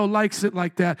here I know likes it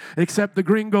like that, except the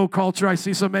gringo culture. I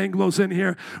see some Anglos in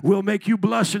here. Will make you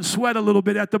blush and sweat a little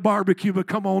bit at the barbecue, but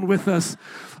come on with us.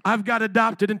 I've got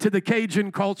adopted into the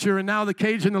Cajun culture, and now the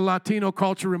Cajun and Latino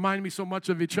culture remind me so much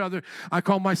of each other. I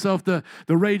call myself the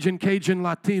raging Cajun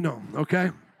Latino,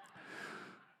 okay?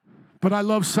 But I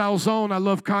love salzone, I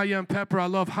love cayenne pepper, I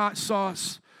love hot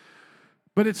sauce.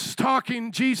 But it's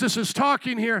talking, Jesus is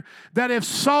talking here, that if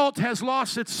salt has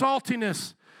lost its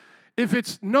saltiness, if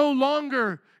it's no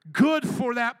longer good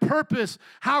for that purpose,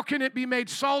 how can it be made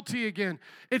salty again?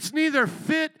 It's neither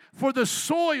fit for the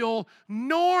soil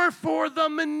nor for the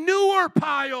manure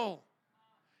pile.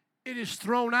 It is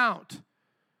thrown out.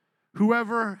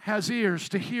 Whoever has ears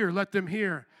to hear, let them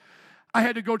hear. I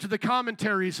had to go to the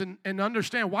commentaries and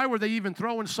understand, why were they even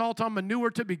throwing salt on manure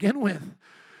to begin with?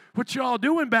 What y'all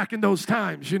doing back in those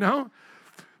times,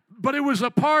 But it was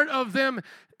a part of them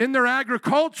in their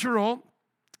agricultural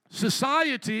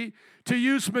society to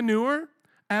use manure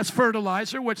as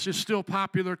fertilizer, which is still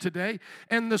popular today.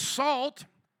 And the salt,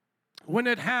 when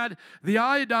it had the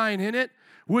iodine in it,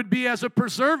 would be as a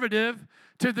preservative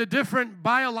to the different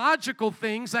biological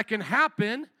things that can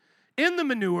happen in the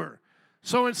manure.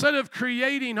 So instead of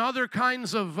creating other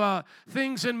kinds of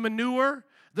things in manure,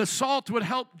 the salt would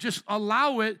help just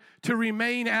allow it to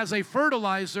remain as a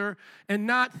fertilizer and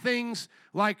not things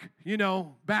like,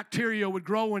 bacteria would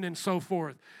grow in and so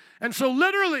forth. And so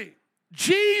literally,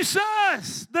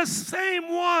 Jesus, the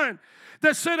same one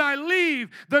that said, I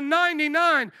leave the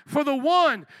 99 for the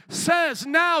one, says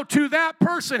now to that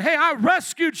person, hey, I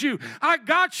rescued you. I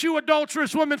got you,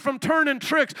 adulterous woman, from turning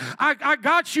tricks. I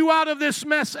got you out of this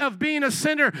mess of being a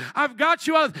sinner. I've got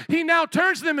you out. He now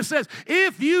turns to them and says,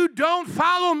 if you don't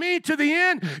follow me to the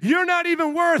end, you're not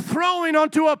even worth throwing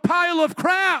onto a pile of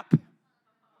crap.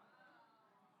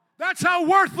 That's how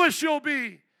worthless you'll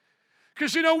be.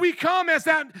 Because, we come as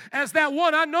that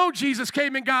one. I know Jesus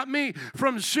came and got me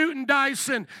from shooting dice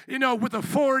and, with a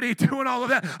 40, doing all of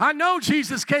that. I know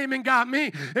Jesus came and got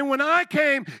me. And when I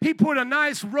came, He put a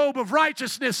nice robe of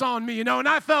righteousness on me, and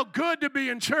I felt good to be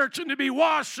in church and to be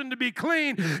washed and to be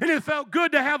clean. And it felt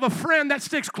good to have a friend that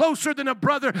sticks closer than a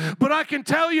brother. But I can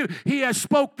tell you, He has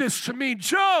spoke this to me.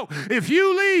 Joe, if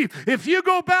you leave, if you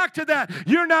go back to that,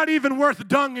 you're not even worth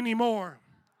dung anymore.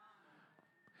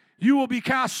 You will be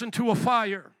cast into a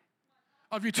fire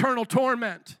of eternal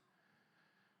torment.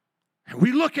 And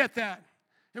we look at that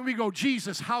and we go,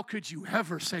 Jesus, how could you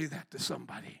ever say that to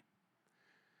somebody?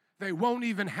 They won't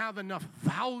even have enough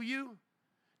value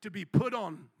to be put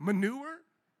on manure?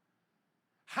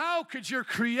 How could your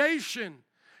creation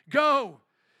go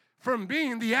from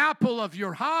being the apple of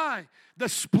your eye, the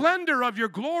splendor of your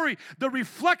glory, the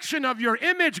reflection of your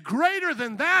image, greater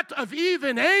than that of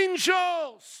even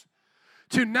angels,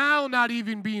 to now not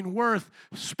even being worth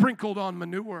sprinkled on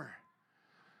manure?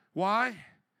 Why?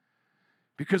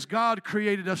 Because God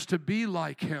created us to be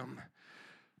like Him,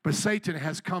 but Satan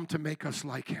has come to make us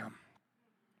like him.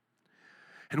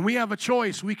 And we have a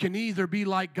choice. We can either be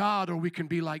like God or we can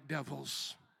be like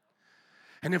devils.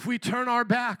 And if we turn our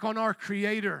back on our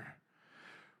Creator,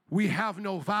 we have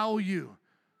no value,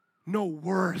 no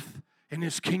worth in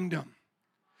His kingdom.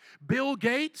 Bill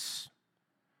Gates,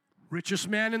 richest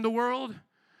man in the world,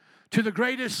 to the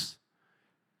greatest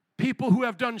people who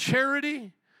have done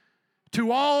charity,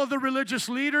 to all of the religious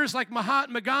leaders like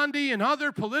Mahatma Gandhi and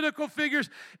other political figures,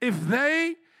 if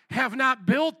they have not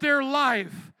built their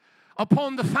life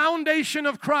upon the foundation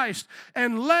of Christ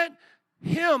and let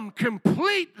Him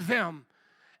complete them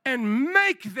and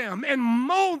make them and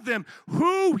mold them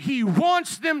who He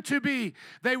wants them to be,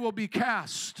 they will be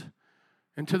cast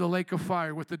into the lake of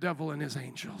fire with the devil and his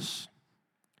angels.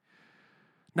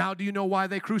 Now, do you know why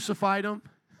they crucified Him?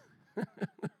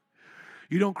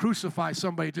 You don't crucify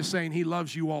somebody just saying he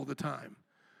loves you all the time.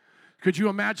 Could you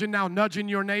imagine now nudging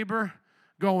your neighbor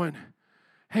going,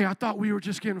 hey, I thought we were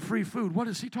just getting free food. What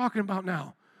is he talking about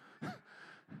now?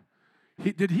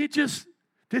 Did he just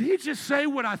say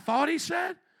what I thought he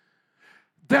said?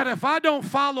 That if I don't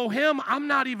follow him, I'm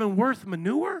not even worth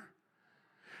manure?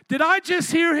 Did I just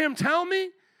hear him tell me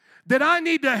that I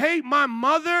need to hate my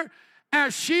mother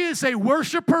as she is a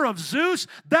worshiper of Zeus?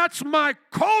 That's my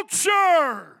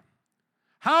culture.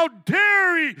 How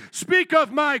dare he speak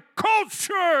of my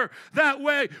culture that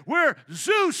way? We're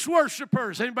Zeus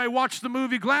worshipers. Anybody watch the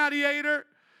movie Gladiator?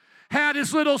 Had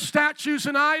his little statues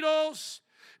and idols.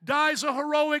 Dies a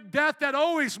heroic death that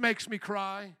always makes me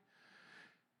cry.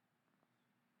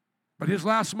 But his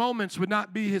last moments would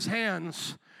not be his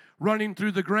hands running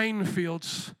through the grain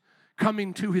fields,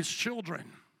 coming to his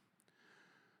children.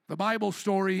 The Bible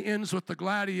story ends with the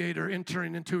gladiator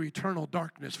entering into eternal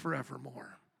darkness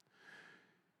forevermore.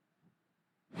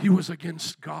 He was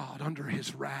against God under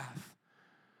His wrath.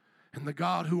 And the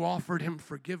God who offered him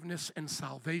forgiveness and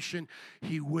salvation,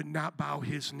 he would not bow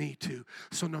his knee to.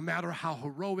 So no matter how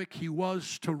heroic he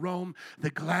was to Rome, the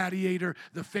gladiator,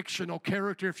 the fictional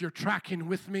character, if you're tracking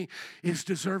with me, is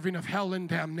deserving of hell and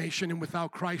damnation. And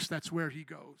without Christ, that's where he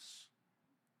goes.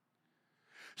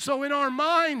 So in our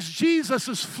minds, Jesus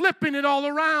is flipping it all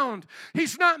around.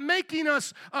 He's not making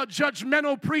us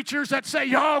judgmental preachers that say,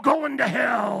 y'all going to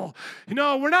hell. You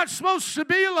know, we're not supposed to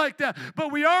be like that.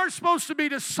 But we are supposed to be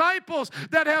disciples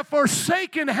that have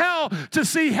forsaken hell to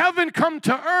see heaven come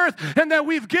to earth, and that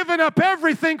we've given up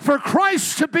everything for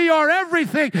Christ to be our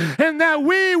everything, and that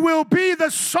we will be the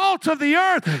salt of the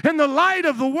earth and the light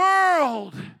of the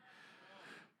world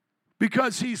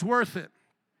because He's worth it.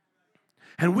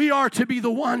 And we are to be the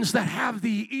ones that have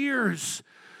the ears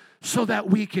so that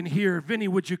we can hear. Vinny,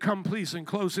 would you come please in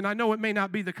closing? I know it may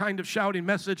not be the kind of shouting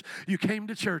message you came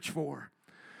to church for,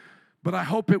 but I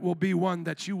hope it will be one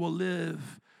that you will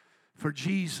live for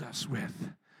Jesus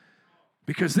with.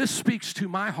 Because this speaks to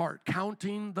my heart,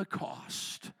 counting the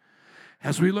cost.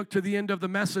 As we look to the end of the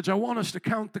message, I want us to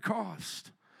count the cost.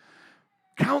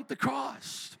 Count the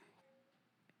cost.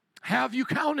 Have you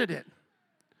counted it?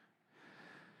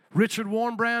 Richard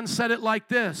Wurmbrand said it like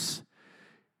this.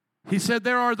 He said,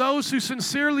 there are those who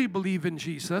sincerely believe in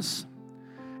Jesus,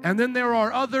 and then there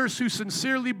are others who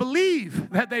sincerely believe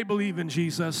that they believe in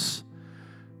Jesus.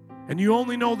 And you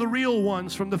only know the real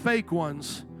ones from the fake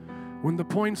ones when the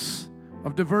points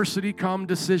of diversity come,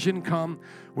 decision come,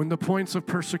 when the points of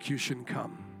persecution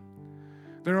come.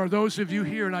 There are those of you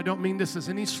here, and I don't mean this as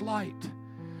any slight,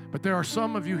 but there are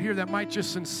some of you here that might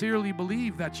just sincerely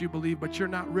believe that you believe, but you're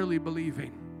not really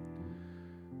believing.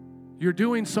 You're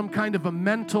doing some kind of a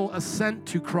mental assent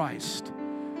to Christ.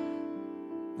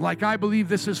 Like, I believe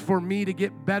this is for me to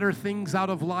get better things out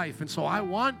of life, and so I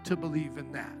want to believe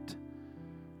in that.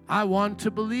 I want to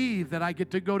believe that I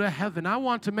get to go to heaven. I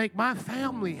want to make my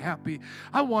family happy.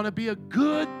 I want to be a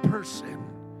good person.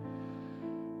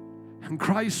 And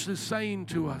Christ is saying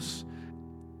to us,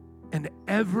 in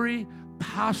every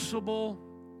possible,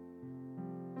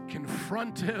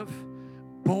 confrontive,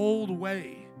 bold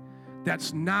way,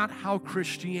 that's not how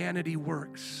Christianity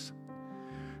works.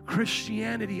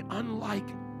 Christianity, unlike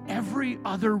every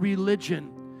other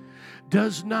religion,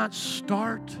 does not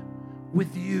start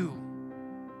with you.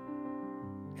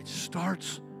 It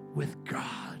starts with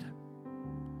God.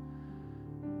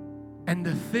 And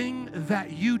the thing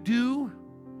that you do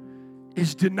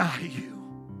is deny you.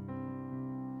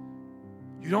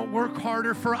 You don't work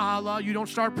harder for Allah. You don't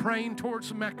start praying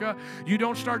towards Mecca. You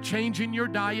don't start changing your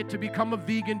diet to become a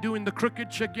vegan, doing the crooked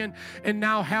chicken, and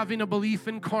now having a belief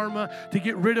in karma to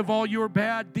get rid of all your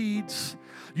bad deeds.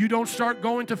 You don't start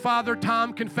going to Father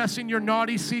Tom, confessing your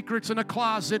naughty secrets in a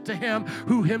closet to him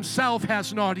who himself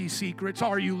has naughty secrets.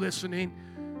 Are you listening?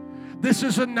 This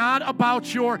is not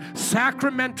about your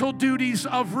sacramental duties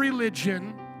of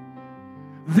religion.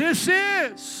 This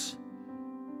is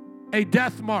a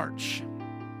death march.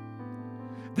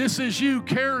 This is you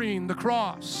carrying the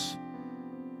cross,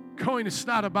 going, it's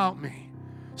not about me.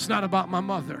 It's not about my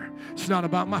mother. It's not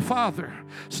about my father.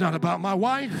 It's not about my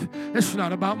wife. It's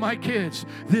not about my kids.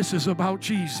 This is about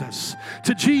Jesus.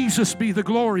 To Jesus be the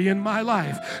glory in my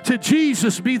life. To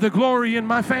Jesus be the glory in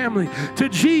my family. To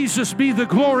Jesus be the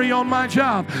glory on my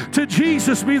job. To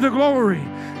Jesus be the glory.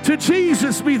 To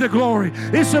Jesus be the glory.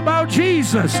 It's about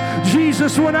Jesus.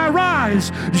 Jesus when I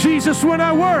rise. Jesus when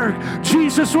I work.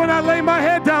 Jesus when I lay my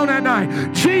head down at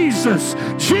night. Jesus,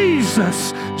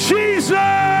 Jesus, Jesus.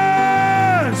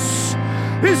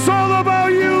 It's all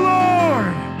about you,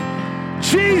 Lord.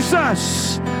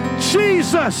 Jesus,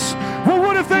 Jesus. Well,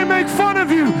 what if they make fun of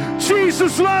you?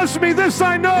 Jesus loves me, this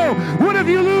I know. What if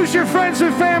you lose your friends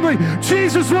and family?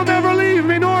 Jesus will never leave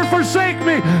me nor forsake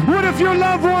me. What if your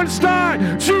loved ones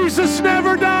die? Jesus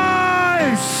never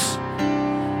dies.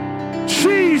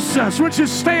 Jesus, would you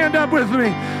stand up with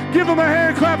me? Give him a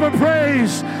hand clap of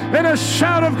praise and a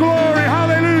shout of glory.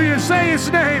 Hallelujah. Say his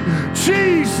name.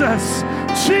 Jesus,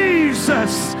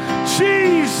 Jesus,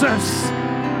 Jesus,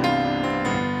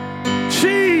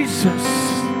 Jesus.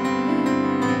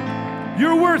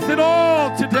 You're worth it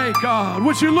all today, God.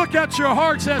 Would you look at your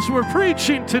hearts as we're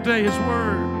preaching today's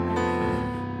word?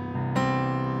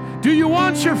 Do you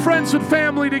want your friends and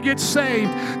family to get saved?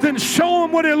 Then show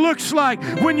them what it looks like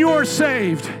when you're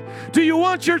saved. Do you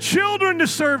want your children to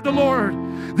serve the Lord?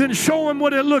 Then show them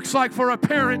what it looks like for a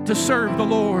parent to serve the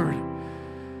Lord.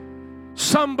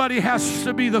 Somebody has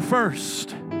to be the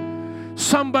first.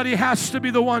 Somebody has to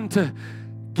be the one to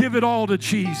give it all to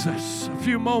Jesus. A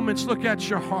few moments, look at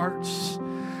your hearts.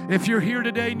 If you're here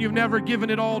today and you've never given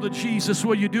it all to Jesus,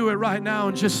 will you do it right now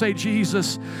and just say,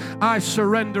 Jesus, I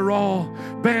surrender all.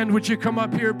 Band, would you come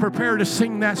up here, prepare to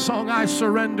sing that song, I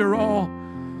surrender all.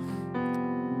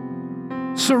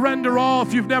 Surrender all.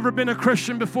 If you've never been a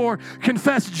Christian before,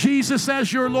 confess Jesus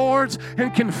as your Lord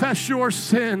and confess your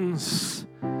sins.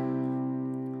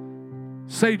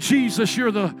 Say, Jesus,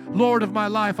 you're the Lord of my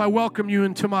life. I welcome you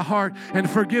into my heart and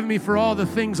forgive me for all the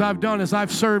things I've done as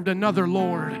I've served another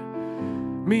Lord.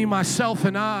 Me, myself,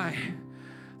 and I,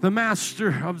 the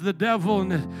master of the devil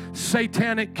and the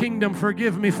satanic kingdom,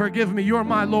 forgive me, forgive me. You're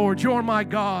my Lord. You're my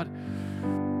God.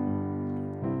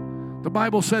 The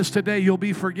Bible says today you'll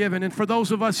be forgiven. And for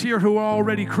those of us here who are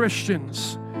already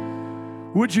Christians,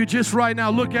 would you just right now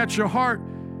look at your heart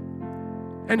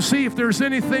and see if there's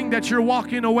anything that you're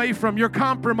walking away from, you're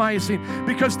compromising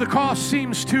because the cost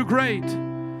seems too great.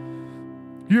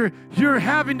 You're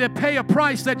having to pay a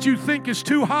price that you think is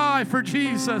too high for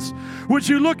Jesus. Would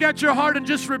you look at your heart and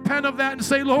just repent of that and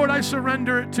say, Lord, I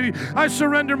surrender it to you. I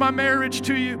surrender my marriage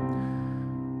to you.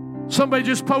 Somebody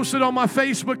just posted on my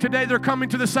Facebook today, they're coming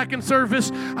to the second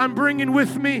service. I'm bringing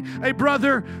with me a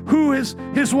brother who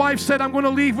his wife said, I'm going to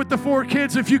leave with the 4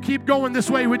 kids if you keep going this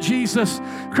way with Jesus.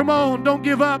 Come on, don't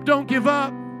give up, don't give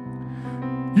up.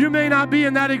 You may not be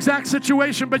in that exact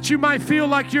situation, but you might feel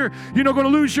like you're going to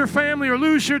lose your family or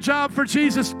lose your job for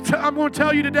Jesus. I'm going to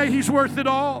tell you today, he's worth it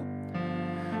all.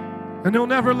 And he'll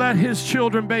never let his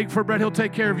children beg for bread. He'll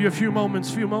take care of you a few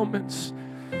moments.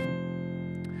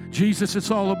 Jesus,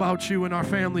 it's all about you and our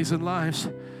families and lives.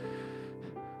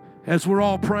 As we're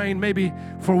all praying, maybe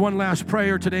for one last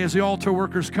prayer today as the altar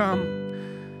workers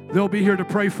come, they'll be here to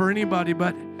pray for anybody,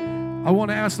 but I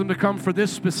want to ask them to come for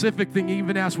this specific thing,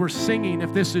 even as we're singing,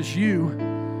 if this is you.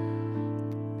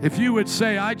 If you would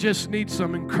say, I just need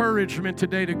some encouragement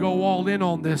today to go all in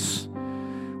on this,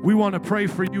 we want to pray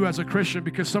for you as a Christian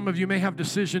because some of you may have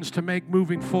decisions to make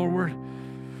moving forward.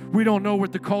 We don't know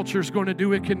what the culture is going to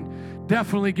do. It can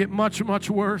definitely get much, much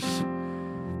worse.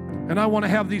 And I want to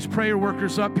have these prayer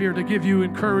workers up here to give you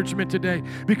encouragement today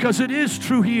because it is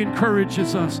true He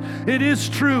encourages us. It is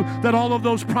true that all of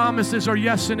those promises are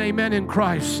yes and amen in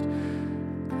Christ.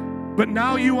 But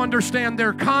now you understand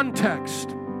their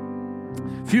context.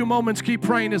 Few moments, keep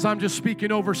praying as I'm just speaking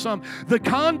over some. The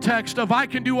context of I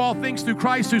can do all things through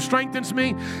Christ who strengthens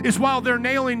me is while they're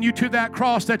nailing you to that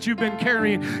cross that you've been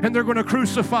carrying and they're going to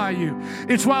crucify you.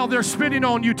 It's while they're spitting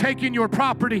on you, taking your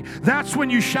property. That's when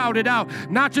you shout it out,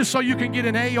 not just so you can get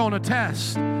an A on a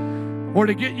test or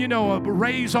to get, a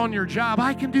raise on your job.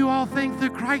 I can do all things through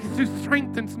Christ who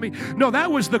strengthens me. No,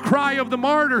 that was the cry of the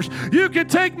martyrs. You can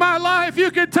take my life, you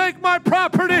can take my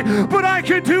property, but I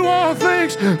can do all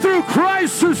things through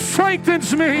Christ who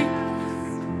strengthens me.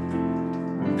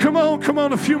 Come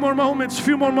on, a few more moments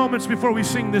before we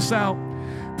sing this out.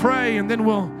 Pray, and then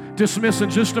we'll dismiss in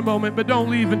just a moment, but don't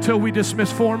leave until we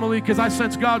dismiss formally because I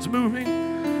sense God's moving.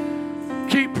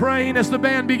 Keep praying as the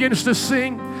band begins to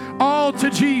sing. All to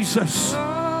Jesus.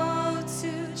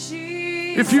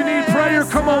 If you need prayer,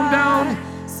 come on down.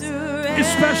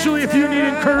 Especially if you need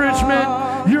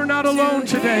encouragement. You're not alone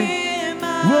today.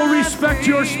 We'll respect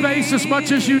your space as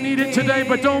much as you need it today,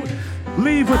 but don't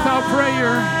leave without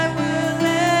prayer.